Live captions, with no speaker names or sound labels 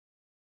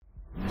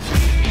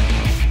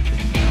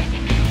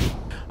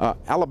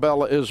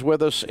Alabella is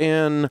with us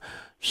in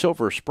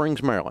Silver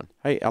Springs, Maryland.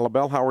 Hey,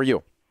 Alabella, how are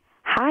you?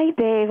 Hi,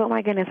 Dave. Oh,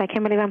 my goodness. I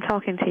can't believe I'm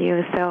talking to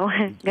you. So,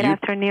 good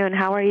afternoon.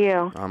 How are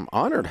you? I'm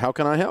honored. How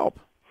can I help?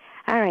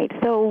 All right.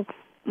 So,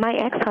 my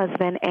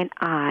ex-husband and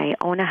I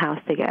own a house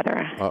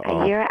together.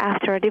 A year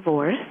after a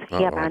divorce,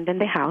 he abandoned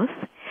the house.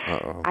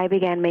 I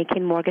began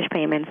making mortgage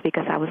payments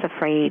because I was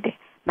afraid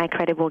my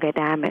credit will get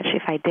damaged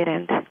if I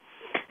didn't.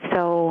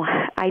 So,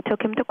 I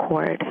took him to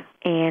court,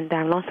 and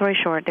long story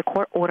short, the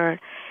court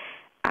ordered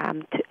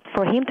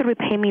for him to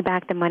repay me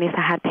back the monies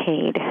I had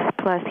paid.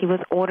 Plus, he was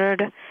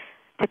ordered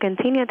to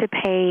continue to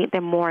pay the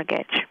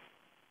mortgage.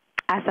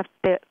 As of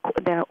the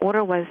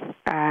order was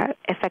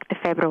effective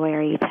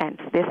February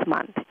 10th, this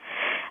month.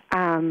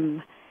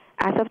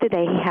 As of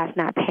today, he has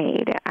not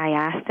paid. I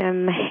asked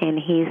him, and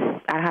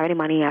I don't have any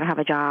money, I don't have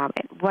a job,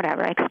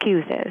 whatever,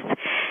 excuses.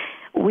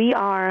 We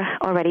are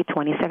already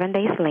 27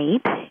 days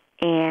late,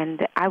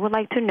 and I would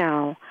like to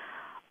know,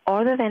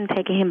 other than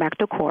taking him back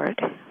to court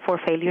for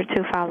failure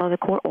to follow the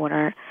court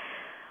order,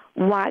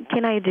 what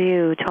can I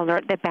do to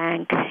alert the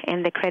bank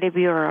and the credit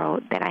bureau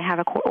that I have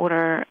a court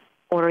order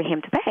ordering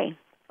him to pay?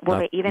 Will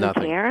they even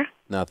care?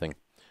 Nothing.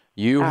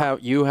 You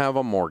have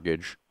a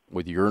mortgage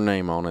with your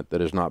name on it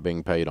that is not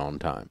being paid on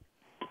time.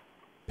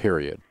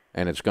 Period.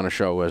 And it's going to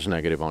show as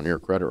negative on your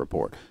credit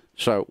report.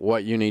 So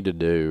what you need to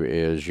do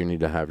is you need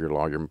to have your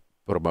lawyer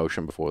put a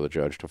motion before the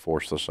judge to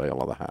force the sale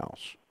of the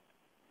house.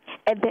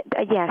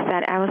 Yes,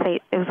 I was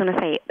going to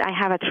say I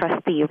have a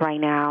trustee right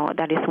now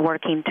that is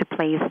working to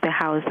place the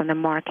house on the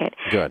market.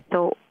 Good.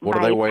 So what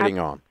are they waiting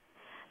on?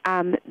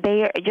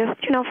 They are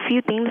just a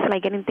few things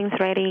like getting things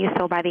ready.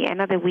 So by the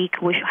end of the week,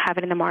 we should have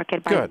it in the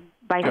market.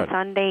 By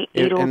Sunday,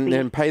 it'll be.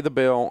 And pay the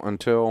bill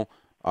until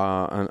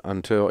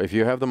if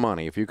you have the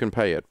money, if you can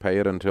pay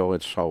it until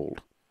it's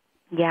sold.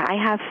 Yeah, I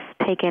have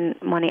taken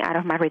money out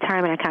of my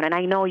retirement account, and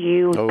I know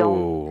you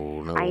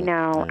don't. No. I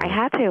know. Yeah. I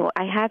had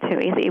to.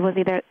 It was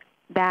either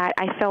that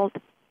I felt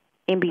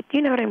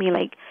you know what I mean?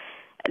 Like,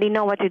 I didn't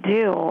know what to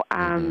do.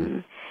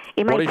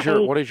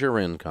 What is your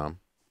income?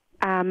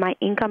 My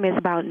income is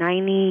about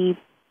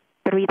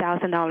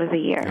 $93,000 a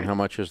year. And how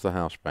much is the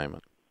house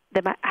payment?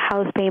 The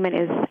house payment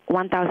is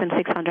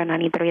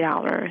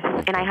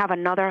 $1,693, and I have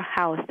another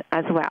house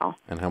as well.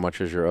 And how much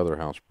is your other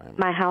house payment?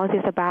 My house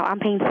is I'm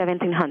paying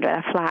 $1,700,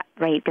 a flat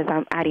rate, because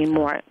I'm adding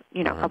more,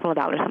 a couple of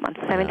dollars a month.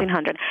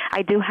 $1,700.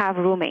 I do have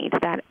roommates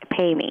that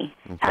pay me.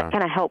 That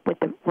kind of help with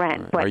the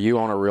rent. But are you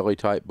on a really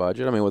tight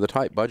budget? I mean, with a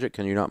tight budget,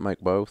 can you not make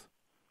both?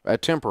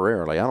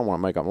 Temporarily, I don't want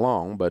to make them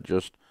long, but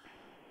just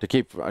to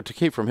keep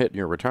from hitting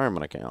your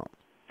retirement account.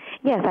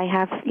 Yes, I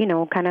have,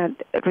 kind of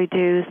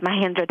reduced my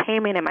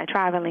entertainment and my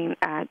traveling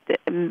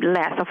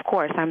less, of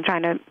course. I'm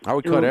trying to... I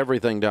would cut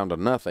everything down to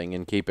nothing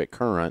and keep it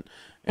current.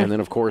 And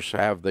then, of course,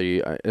 have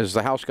has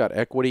the house got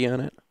equity in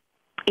it?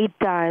 It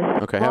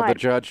does. Okay, have the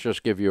judge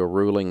just give you a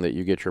ruling that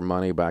you get your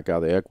money back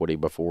out of the equity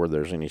before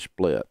there's any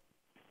split.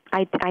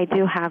 I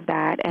do have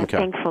that, and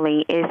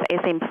thankfully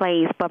it's in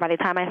place. But by the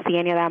time I see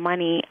any of that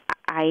money,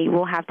 I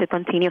will have to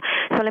continue.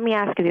 So let me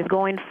ask you this,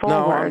 going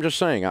forward. No, I'm just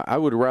saying, I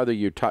would rather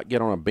you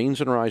get on a beans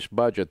and rice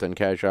budget than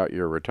cash out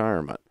your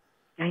retirement.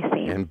 I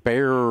see. And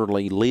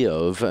barely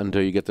live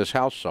until you get this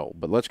house sold.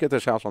 But let's get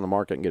this house on the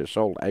market and get it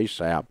sold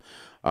ASAP.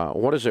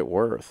 What is it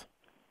worth?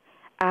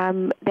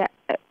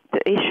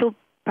 It should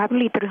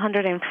probably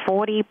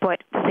 $340,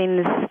 but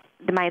since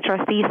my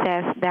trustee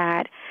says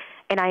that,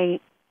 and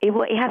it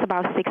has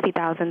about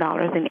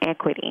 $60,000 in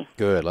equity.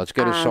 Good. Let's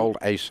get it sold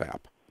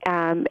ASAP.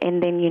 And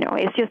then,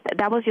 it's just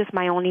that was just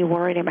my only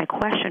worry and my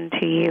question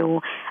to you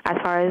as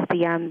far as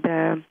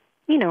the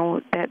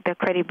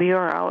credit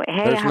bureau.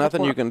 Hey, there's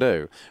nothing you can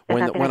do.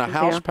 When a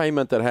house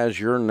payment that has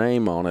your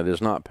name on it is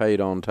not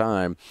paid on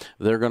time,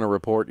 they're going to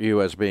report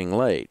you as being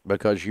late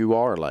because you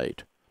are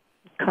late.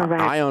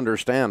 Correct. I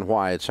understand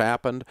why it's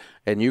happened,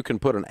 and you can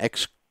put an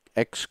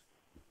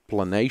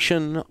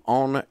explanation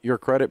on your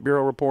credit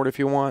bureau report if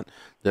you want,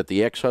 that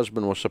the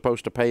ex-husband was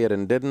supposed to pay it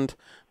and didn't,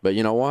 but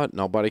you know what?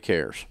 Nobody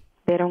cares.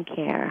 They don't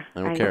care.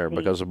 They don't care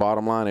because the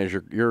bottom line is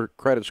your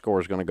credit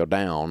score is going to go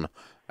down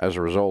as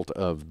a result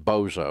of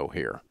bozo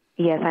here.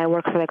 Yes, I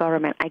work for the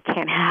government. I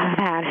can't have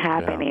that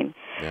happening.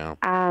 Yeah.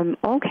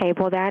 Okay,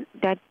 well,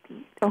 okay.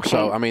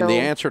 So, the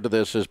answer to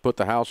this is put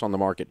the house on the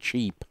market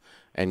cheap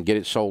and get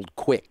it sold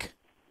quick.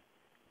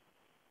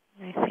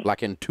 I see.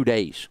 Like in 2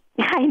 days.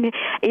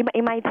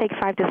 It might take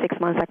 5 to 6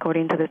 months,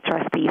 according to the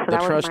trustee. So the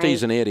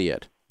trustee's an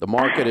idiot. The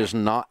market is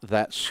not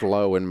that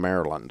slow in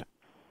Maryland.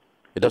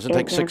 It doesn't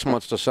take 6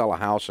 months to sell a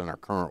house in our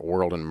current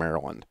world in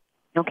Maryland.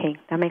 Okay,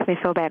 that makes me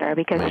feel better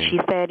because she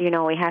said,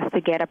 it has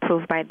to get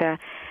approved by the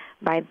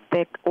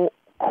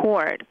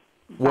court.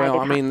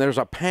 Well, there's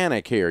a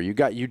panic here. You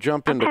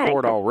jumped into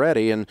court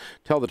already, and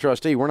tell the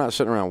trustee we're not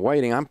sitting around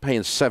waiting. I'm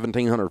paying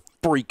 $1,700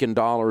 freaking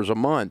dollars a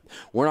month.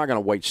 We're not going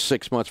to wait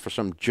 6 months for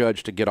some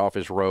judge to get off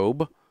his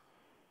robe.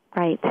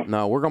 Right.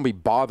 No, we're going to be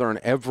bothering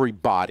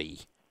everybody.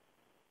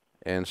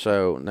 And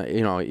so,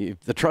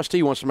 if the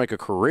trustee wants to make a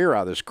career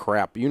out of this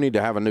crap, you need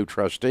to have a new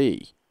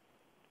trustee.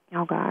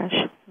 Oh, gosh.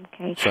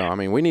 Okay. So, I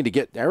mean,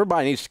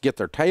 everybody needs to get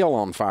their tail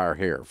on fire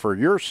here for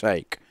your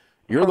sake.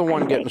 You're the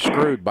one getting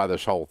screwed by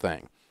this whole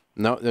thing.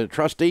 No, the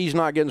trustee's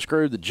not getting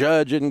screwed. The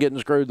judge isn't getting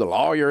screwed. The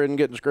lawyer isn't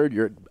getting screwed.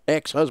 Your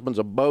ex-husband's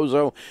a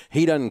bozo.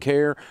 He doesn't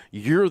care.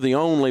 You're the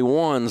only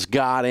one's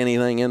got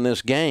anything in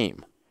this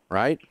game,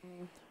 right?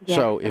 Yeah.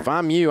 So if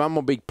I'm you, I'm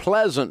going to be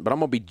pleasant, but I'm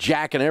going to be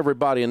jacking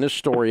everybody in this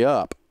story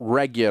up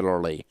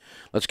regularly.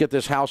 Let's get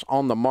this house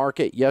on the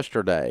market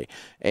yesterday.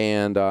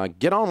 And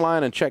get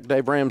online and check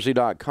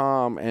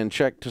DaveRamsey.com and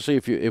check to see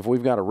if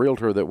we've got a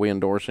realtor that we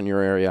endorse in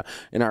your area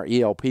in our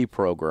ELP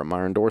program,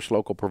 our Endorsed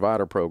Local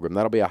Provider program.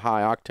 That'll be a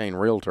high-octane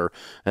realtor,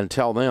 and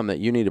tell them that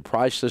you need to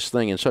price this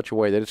thing in such a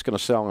way that it's going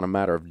to sell in a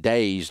matter of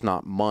days,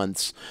 not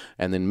months.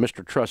 And then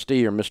Mr.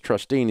 Trustee or Miss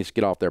Trustee needs to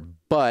get off their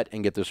butt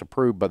and get this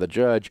approved by the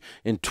judge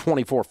in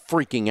 24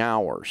 freaking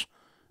hours,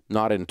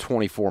 not in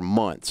 24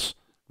 months.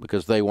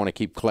 Because they want to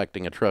keep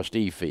collecting a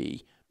trustee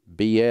fee.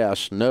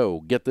 BS, no.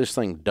 Get this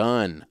thing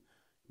done.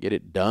 Get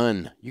it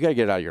done. You got to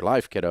get it out of your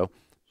life, kiddo.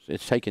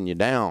 It's taking you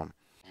down.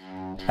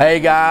 Hey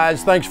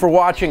guys, thanks for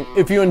watching.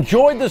 If you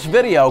enjoyed this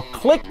video,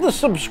 click the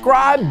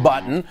subscribe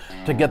button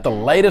to get the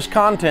latest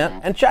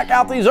content and check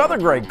out these other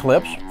great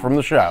clips from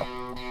the show.